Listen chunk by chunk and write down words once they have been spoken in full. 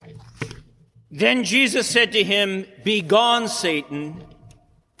Then Jesus said to him, "Begone, Satan,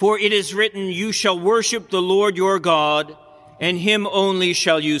 for it is written, you shall worship the Lord your God, and him only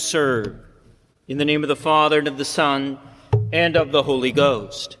shall you serve." In the name of the Father, and of the Son, and of the Holy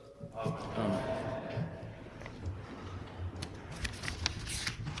Ghost. Amen.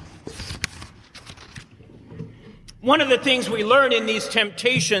 One of the things we learn in these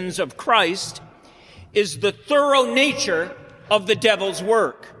temptations of Christ is the thorough nature of the devil's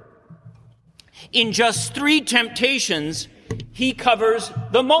work. In just 3 temptations, he covers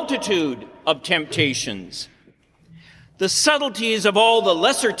the multitude of temptations. The subtleties of all the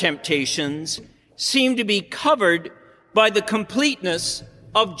lesser temptations seem to be covered by the completeness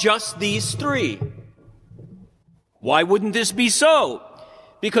of just these 3. Why wouldn't this be so?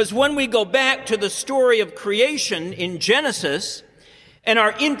 Because when we go back to the story of creation in Genesis and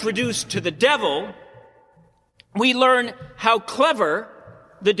are introduced to the devil, we learn how clever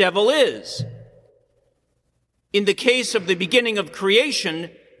the devil is. In the case of the beginning of creation,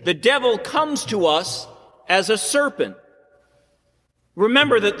 the devil comes to us as a serpent.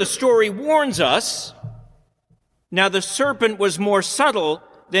 Remember that the story warns us, now the serpent was more subtle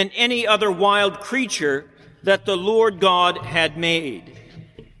than any other wild creature that the Lord God had made.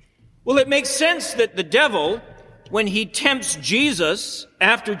 Well, it makes sense that the devil, when he tempts Jesus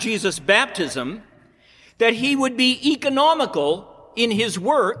after Jesus' baptism, that he would be economical in his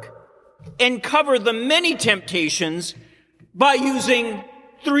work and cover the many temptations by using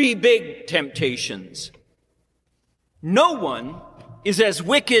 3 big temptations. No one is as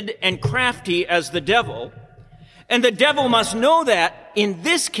wicked and crafty as the devil, and the devil must know that in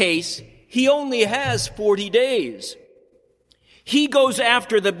this case, he only has 40 days. He goes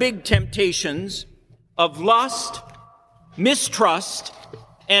after the big temptations of lust, mistrust,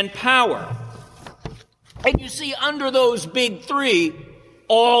 and power. And you see, under those big 3,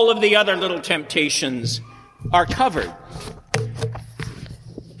 all of the other little temptations are covered.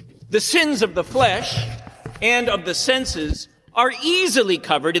 The sins of the flesh and of the senses are easily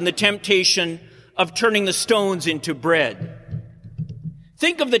covered in the temptation of turning the stones into bread.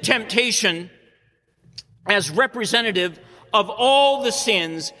 Think of the temptation as representative of all the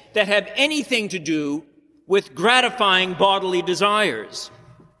sins that have anything to do with gratifying bodily desires.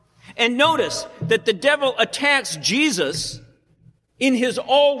 And notice that the devil attacks Jesus in his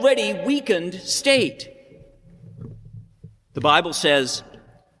already weakened state. The Bible says,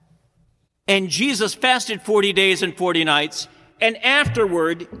 "And Jesus fasted 40 days and 40 nights, and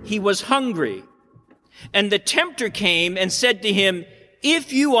afterward he was hungry. And the tempter came and said to him,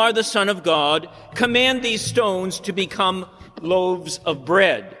 'If you are the Son of God, command these stones to become loaves of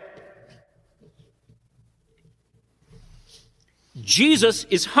bread.'" Jesus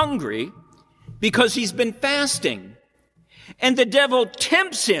is hungry because he's been fasting, and the devil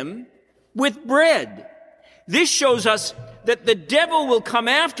tempts him with bread. This shows us that the devil will come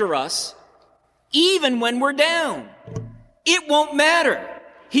after us even when we're down. It won't matter.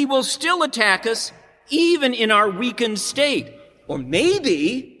 He will still attack us even in our weakened state. Or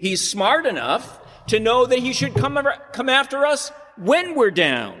maybe he's smart enough to know that he should come after us when we're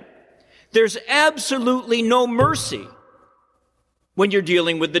down. There's absolutely no mercy when you're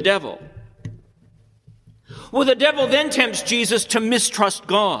dealing with the devil. Well, the devil then tempts Jesus to mistrust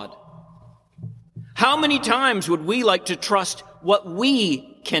God. How many times would we like to trust what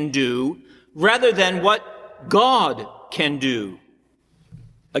we can do rather than what God can do?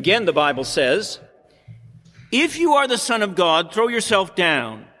 Again, the Bible says, "If you are the Son of God, throw yourself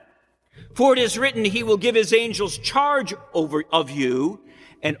down. For it is written, he will give his angels charge of you,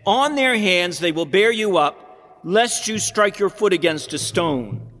 and on their hands they will bear you up, lest you strike your foot against a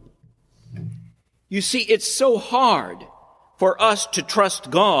stone." You see, it's so hard for us to trust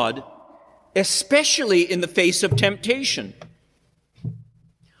God, especially in the face of temptation.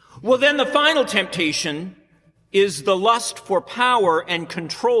 Well, then the final temptation is the lust for power and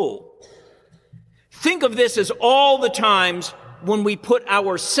control. Think of this as all the times when we put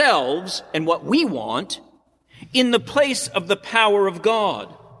ourselves and what we want in the place of the power of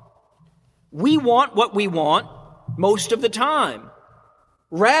God. We want what we want most of the time,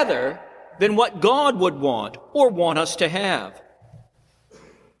 rather than what God would want or want us to have.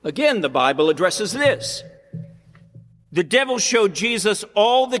 Again, the Bible addresses this. The devil showed Jesus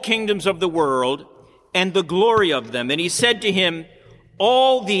all the kingdoms of the world and the glory of them, and he said to him,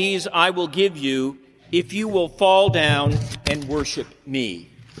 "All these I will give you if you will fall down and worship me."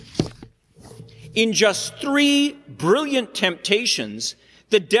 In just 3 brilliant temptations,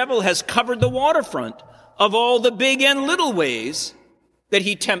 the devil has covered the waterfront of all the big and little ways that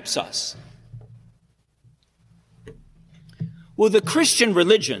he tempts us. Well, the Christian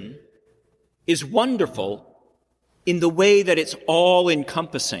religion is wonderful in the way that it's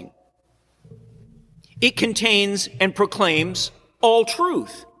all-encompassing. It contains and proclaims all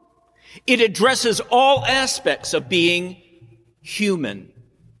truth. It addresses all aspects of being human.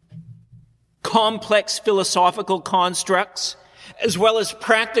 Complex philosophical constructs, as well as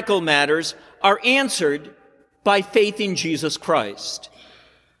practical matters, are answered by faith in Jesus Christ.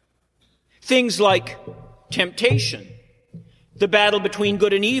 Things like temptation, the battle between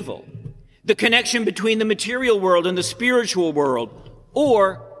good and evil, the connection between the material world and the spiritual world,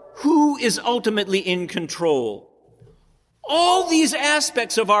 or who is ultimately in control. All these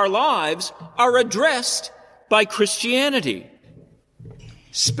aspects of our lives are addressed by Christianity.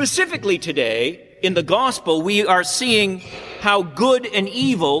 Specifically today, in the gospel, we are seeing how good and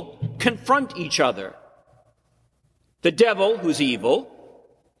evil confront each other. The devil, who's evil,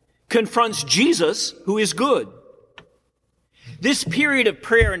 confronts Jesus, who is good. This period of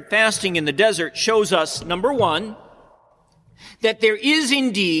prayer and fasting in the desert shows us, number one, that there is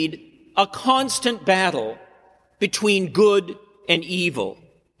indeed a constant battle between good and evil.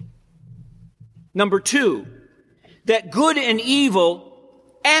 Number two, that good and evil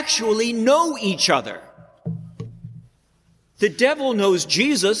actually know each other. The devil knows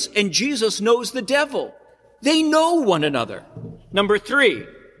Jesus, and Jesus knows the devil. They know one another. Number three,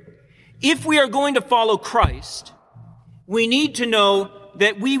 if we are going to follow Christ, we need to know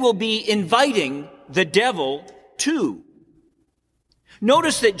that we will be inviting the devil too.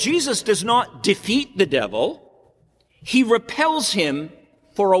 Notice that Jesus does not defeat the devil. He repels him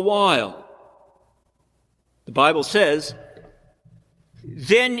for a while. The Bible says,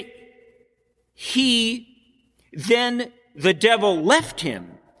 Then the devil left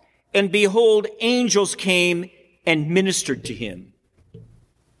him, and behold, angels came and ministered to him.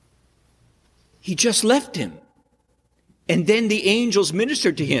 He just left him, and then the angels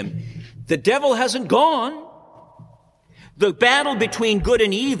ministered to him. The devil hasn't gone. The battle between good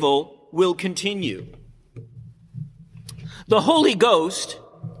and evil will continue. The Holy Ghost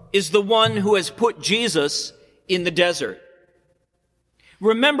is the one who has put Jesus in the desert.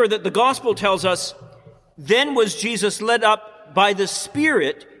 Remember that the gospel tells us, then was Jesus led up by the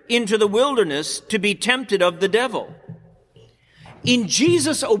Spirit into the wilderness to be tempted of the devil. In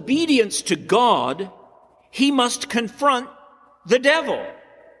Jesus' obedience to God, he must confront the devil.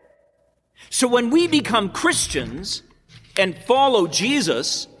 So when we become Christians and follow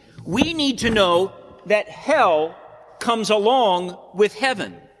Jesus, we need to know that hell comes along with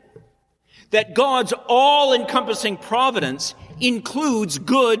heaven. That God's all-encompassing providence includes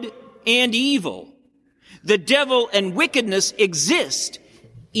good and evil. The devil and wickedness exist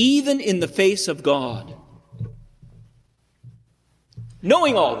even in the face of God.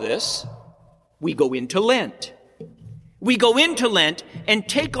 Knowing all this, we go into Lent. We go into Lent and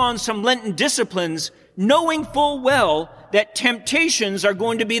take on some Lenten disciplines, knowing full well that temptations are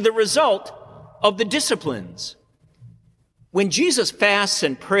going to be the result of the disciplines. When Jesus fasts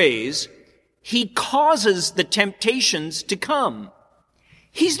and prays, he causes the temptations to come.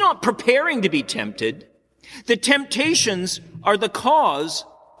 He's not preparing to be tempted. The temptations are the caused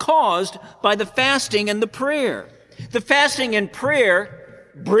by the fasting and the prayer. The fasting and prayer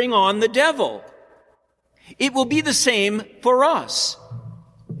bring on the devil. It will be the same for us.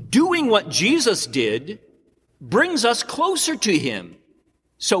 Doing what Jesus did brings us closer to him.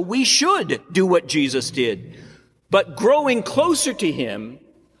 So we should do what Jesus did. But growing closer to him,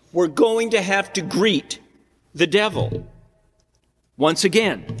 we're going to have to greet the devil. Once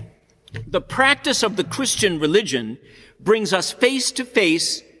again, the practice of the Christian religion brings us face to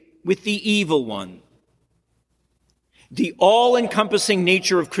face with the evil one. The all-encompassing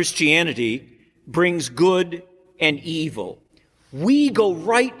nature of Christianity brings good and evil. We go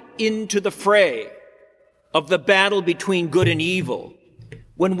right into the fray of the battle between good and evil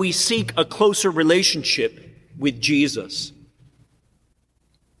when we seek a closer relationship with Jesus.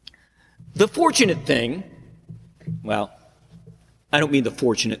 The fortunate thing, well, I don't mean the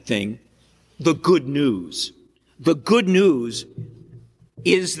fortunate thing, the good news. The good news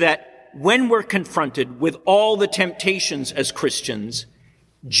is that when we're confronted with all the temptations as Christians,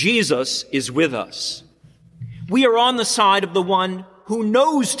 Jesus is with us. We are on the side of the one who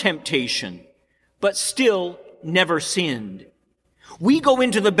knows temptation, but still never sinned. We go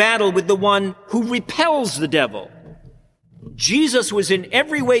into the battle with the one who repels the devil. Jesus was in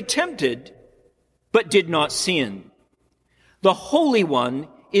every way tempted, but did not sin. The Holy One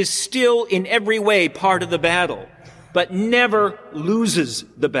is still in every way part of the battle, but never loses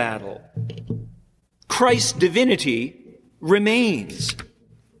the battle. Christ's divinity remains.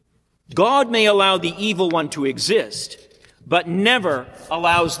 God may allow the evil one to exist, but never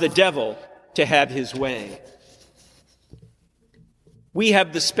allows the devil to have his way. We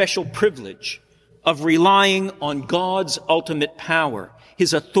have the special privilege of relying on God's ultimate power,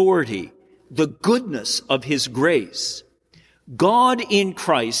 his authority, the goodness of his grace. God in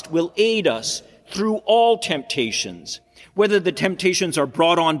Christ will aid us through all temptations, whether the temptations are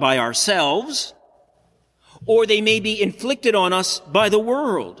brought on by ourselves or they may be inflicted on us by the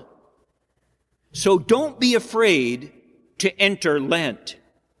world. So don't be afraid to enter Lent.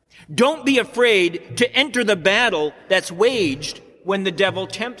 Don't be afraid to enter the battle that's waged when the devil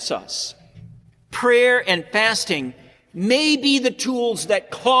tempts us. Prayer and fasting may be the tools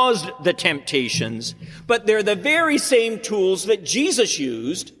that caused the temptations, but they're the very same tools that Jesus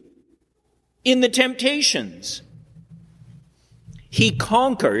used in the temptations. He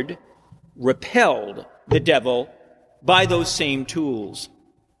conquered, repelled the devil by those same tools.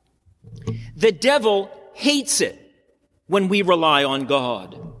 The devil hates it when we rely on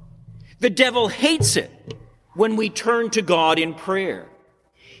God. The devil hates it when we turn to God in prayer.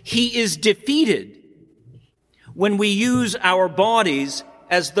 He is defeated when we use our bodies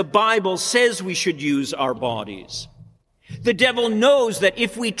as the Bible says we should use our bodies. The devil knows that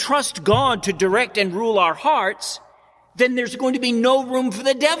if we trust God to direct and rule our hearts, then there's going to be no room for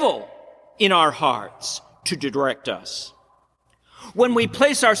the devil in our hearts to direct us. When we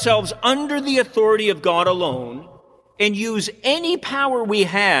place ourselves under the authority of God alone and use any power we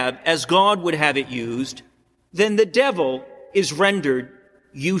have as God would have it used, then the devil is rendered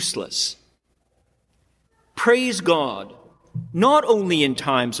useless. Praise God, not only in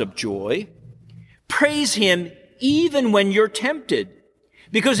times of joy, praise him even when you're tempted,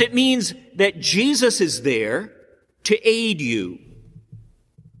 because it means that Jesus is there to aid you.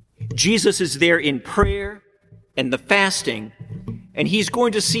 Jesus is there in prayer and the fasting, and he's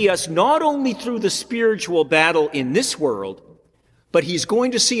going to see us not only through the spiritual battle in this world, but he's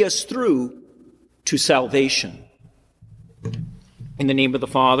going to see us through to salvation. In the name of the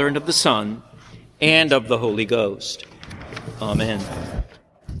Father, and of the Son, and of the Holy Ghost. Amen.